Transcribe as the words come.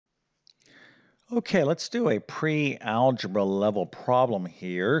Okay, let's do a pre-algebra level problem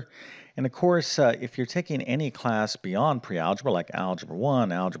here. And of course, if you're taking any class beyond pre-algebra, like Algebra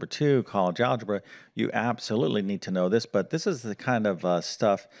 1, Algebra 2, College Algebra, you absolutely need to know this. But this is the kind of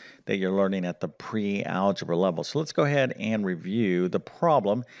stuff that you're learning at the pre-algebra level. So let's go ahead and review the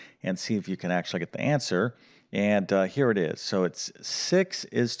problem and see if you can actually get the answer. And here it is. So it's 6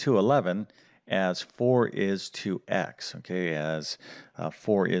 is to 11 as 4 is to x, okay, as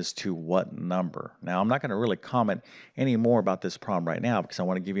 4 is to what number. Now, I'm not going to really comment any more about this problem right now because I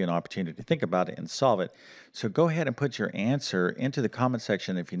want to give you an opportunity to think about it and solve it. So go ahead and put your answer into the comment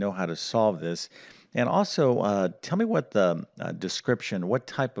section if you know how to solve this. And also, tell me what the description,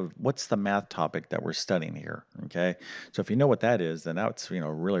 what's the math topic that we're studying here, okay? So if you know what that is, then that's,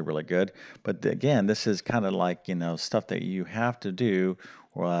 really, really good. But again, this is kind of like, stuff that you have to do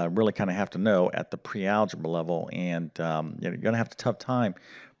really kind of have to know at the pre-algebra level, and you're going to have a tough time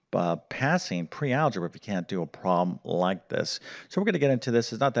passing pre-algebra if you can't do a problem like this. So we're going to get into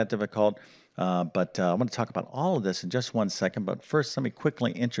this. It's not that difficult, but I'm going to talk about all of this in just one second. But first, let me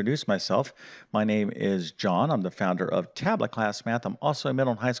quickly introduce myself. My name is John. I'm the founder of TabletClass Math. I'm also a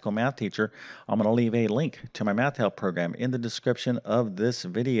middle and high school math teacher. I'm going to leave a link to my math help program in the description of this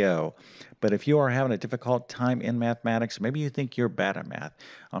video. But if you are having a difficult time in mathematics, maybe you think you're bad at math,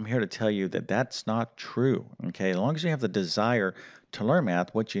 I'm here to tell you that that's not true. Okay, as long as you have the desire to learn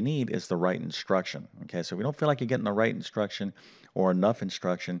math, what you need is the right instruction. Okay, so if you don't feel like you're getting the right instruction or enough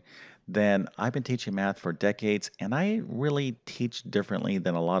instruction, then I've been teaching math for decades, and I really teach differently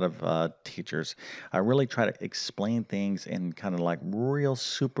than a lot of teachers. I really try to explain things in kind of like real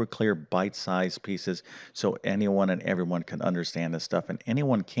super clear bite-sized pieces so anyone and everyone can understand this stuff, and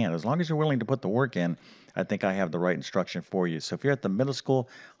anyone can. As long as you're willing to put the work in, I think I have the right instruction for you. So if you're at the middle school,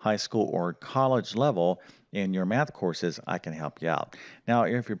 high school, or college level, in your math courses, I can help you out. Now,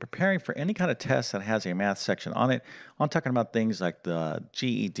 if you're preparing for any kind of test that has a math section on it, I'm talking about things like the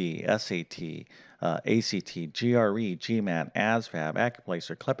GED, SAT, ACT, GRE, GMAT, ASVAB, ACCUPLACE,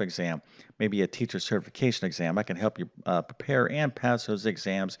 or CLEP exam, maybe a teacher certification exam. I can help you prepare and pass those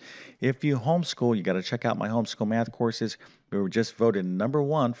exams. If you homeschool, you got to check out my homeschool math courses. We were just voted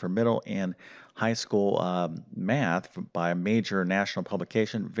 #1 for middle and high school math by a major national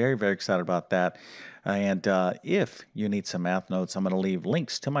publication. Very, very excited about that. And if you need some math notes, I'm going to leave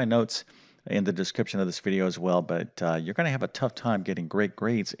links to my notes in the description of this video as well. But you're going to have a tough time getting great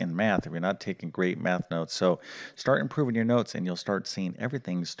grades in math if you're not taking great math notes. So start improving your notes and you'll start seeing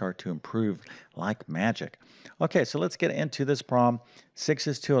everything start to improve like magic. Okay, so let's get into this problem. 6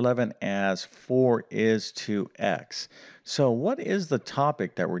 is to 11 as 4 is to x. So what is the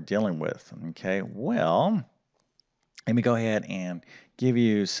topic that we're dealing with? Okay, well, let me go ahead and give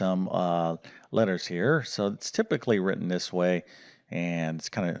you some letters here. So it's typically written this way, and it's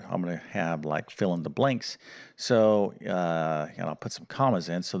kind of, I'm going to have like fill in the blanks. So, I'll put some commas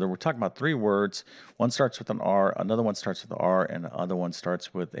in. So we're talking about three words. One starts with an R, another one starts with an R, and the other one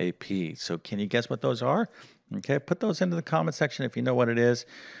starts with a P. So can you guess what those are? Okay, put those into the comment section if you know what it is.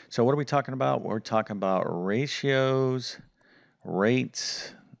 So what are we talking about? We're talking about ratios,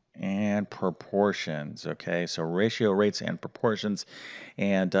 rates, and proportions. Okay, so ratio, rates, and proportions.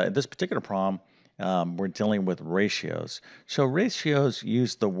 And this particular problem, we're dealing with ratios. So ratios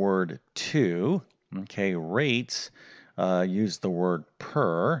use the word to. Okay, rates use the word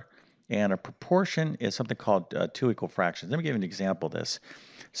per. And a proportion is something called two equal fractions. Let me give you an example of this.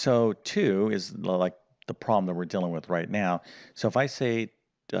 So 2 is like the problem that we're dealing with right now. So if I say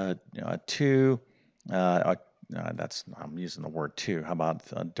 2, that's I'm using the word 2. How about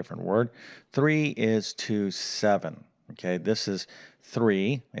a different word? 3 is to 7. Okay, this is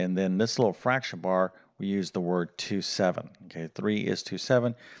 3, and then this little fraction bar, we use the word to 7. Okay, 3 is to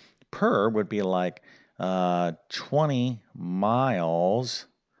 7. Per would be like 20 miles,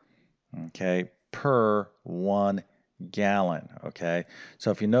 okay, per 1 gallon. Okay,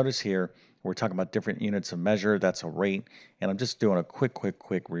 so if you notice here, we're talking about different units of measure. That's a rate, and I'm just doing a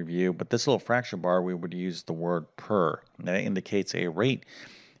quick review. But this little fraction bar, we would use the word per. That indicates a rate,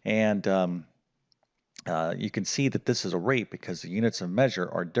 and you can see that this is a rate because the units of measure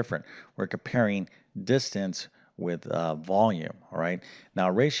are different. We're comparing distance with volume. All right. Now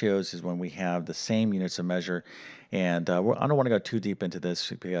ratios is when we have the same units of measure, and I don't want to go too deep into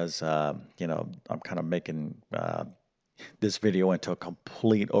this because I'm kind of making this video into a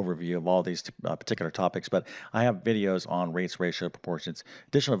complete overview of all these particular topics, but I have videos on rates, ratio, proportions,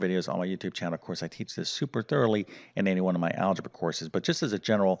 additional videos on my YouTube channel. Of course, I teach this super thoroughly in any one of my algebra courses, but just as a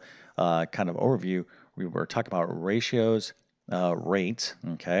general kind of overview, we were talking about ratios, rates,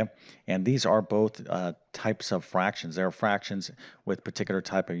 okay? And these are both types of fractions. They are fractions with particular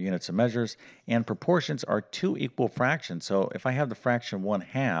type of units of measures, and proportions are two equal fractions. So if I have the fraction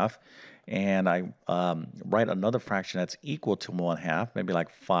 1/2, and I write another fraction that's equal to 1/2, maybe like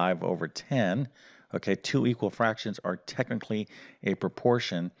 5/10, okay, two equal fractions are technically a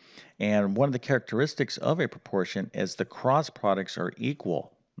proportion. And one of the characteristics of a proportion is the cross products are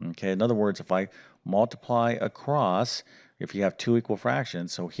equal. Okay, in other words, if I multiply across, if you have two equal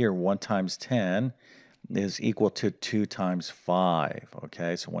fractions, so here 1 times 10 is equal to 2 times 5.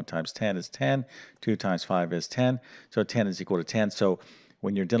 Okay, so 1 times 10 is 10, 2 times 5 is 10, so 10 is equal to 10. So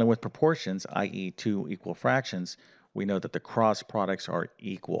when you're dealing with proportions, i.e. two equal fractions, we know that the cross products are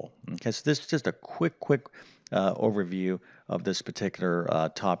equal. Okay, so this is just a quick overview of this particular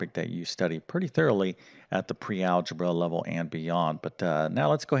topic that you study pretty thoroughly at the pre-algebra level and beyond. But now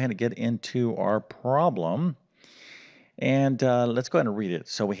let's go ahead and get into our problem. And let's go ahead and read it.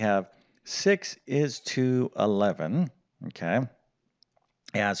 So we have 6 is to 11, okay,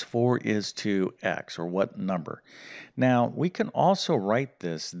 as 4 is to x, or what number. Now, we can also write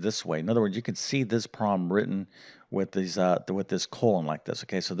this way. In other words, you can see this problem written with this colon like this.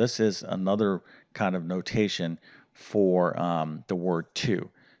 Okay, so this is another kind of notation for the word 2.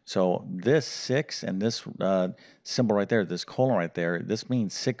 So this 6 and this symbol right there, this colon right there, this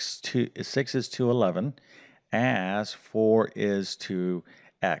means 6 is to 11 as 4 is to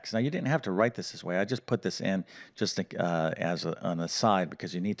x. Now, you didn't have to write this way. I just put this in just as an aside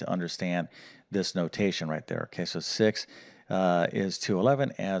because you need to understand this notation right there. Okay, so 6 is to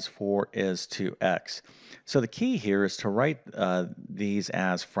 11 as 4 is to x. So the key here is to write these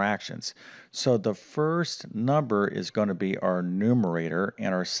as fractions. So the first number is going to be our numerator,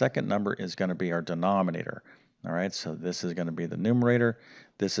 and our second number is going to be our denominator. All right, so this is going to be the numerator.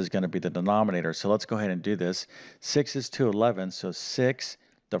 This is going to be the denominator. So let's go ahead and do this. 6 is to 11, so 6,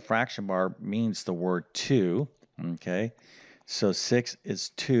 the fraction bar means the word 2, okay? So 6 is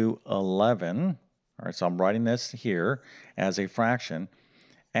to 11. All right, so I'm writing this here as a fraction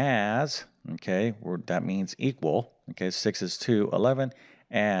as, okay, that means equal. Okay, 6 is to 11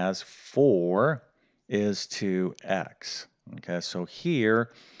 as 4 is to x. Okay, so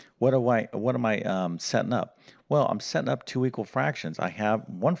here, what am I setting up? Well, I'm setting up two equal fractions. I have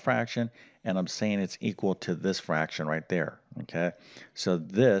one fraction, and I'm saying it's equal to this fraction right there. Okay, so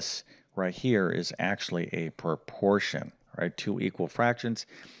this right here is actually a proportion, right? Two equal fractions.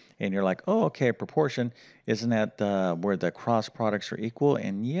 And you're like, oh, okay, proportion, isn't that where the cross products are equal?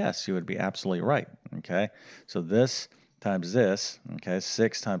 And yes, you would be absolutely right, okay? So this times this, okay,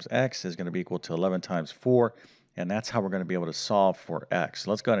 6 times x is going to be equal to 11 times 4, and that's how we're going to be able to solve for x. So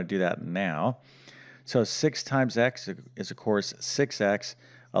let's go ahead and do that now. So 6 times x is, of course, 6x.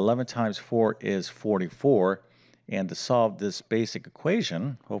 11 times 4 is 44. And to solve this basic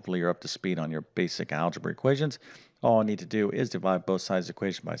equation, hopefully you're up to speed on your basic algebra equations, all I need to do is divide both sides of the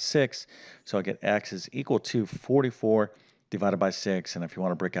equation by 6. So I get x is equal to 44 divided by 6. And if you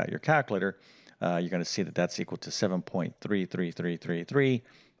want to break out your calculator, you're going to see that that's equal to 7.33333.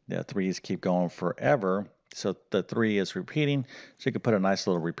 The 3's keep going forever. So the 3 is repeating. So you can put a nice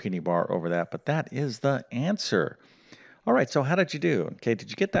little repeating bar over that. But that is the answer. All right, so how did you do? Okay,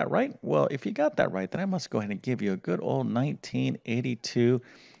 did you get that right? Well, if you got that right, then I must go ahead and give you a good old 1982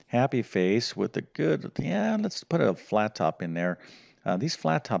 happy face with a good, yeah, let's put a flat top in there. These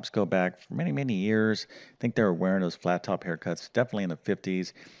flat tops go back for many, many years. I think they were wearing those flat top haircuts, definitely in the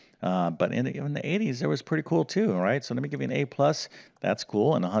 50s. But in the 80s, it was pretty cool too, all right? So let me give you an A+. That's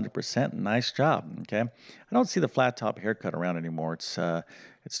cool, and 100%. Nice job, okay? I don't see the flat top haircut around anymore. It's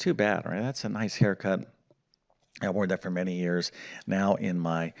too bad, all right? That's a nice haircut. I wore that for many years. Now in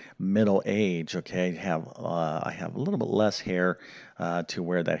my middle age, okay, I have a little bit less hair to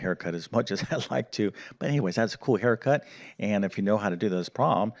wear that haircut as much as I'd like to. But anyways, that's a cool haircut. And if you know how to do this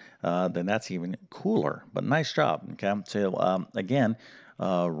problem, then that's even cooler. But nice job, okay? So again,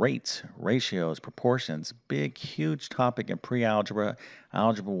 rates, ratios, proportions, big, huge topic in pre-algebra,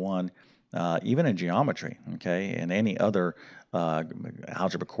 algebra 1, even in geometry, okay, and any other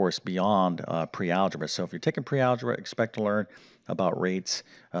algebra course beyond pre-algebra. So if you're taking pre-algebra, expect to learn about rates,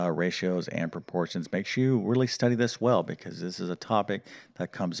 ratios, and proportions. Make sure you really study this well because this is a topic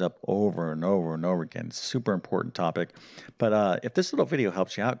that comes up over and over and over again. It's a super important topic. But if this little video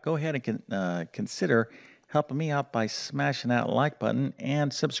helps you out, go ahead and consider helping me out by smashing that like button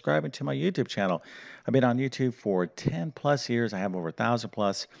and subscribing to my YouTube channel. I've been on YouTube for 10 plus years. I have over 1,000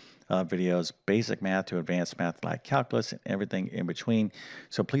 plus videos, basic math to advanced math like calculus and everything in between.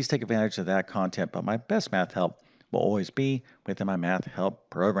 So please take advantage of that content. But my best math help will always be within my math help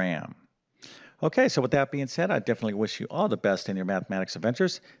program. Okay, so with that being said, I definitely wish you all the best in your mathematics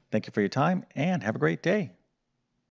adventures. Thank you for your time and have a great day.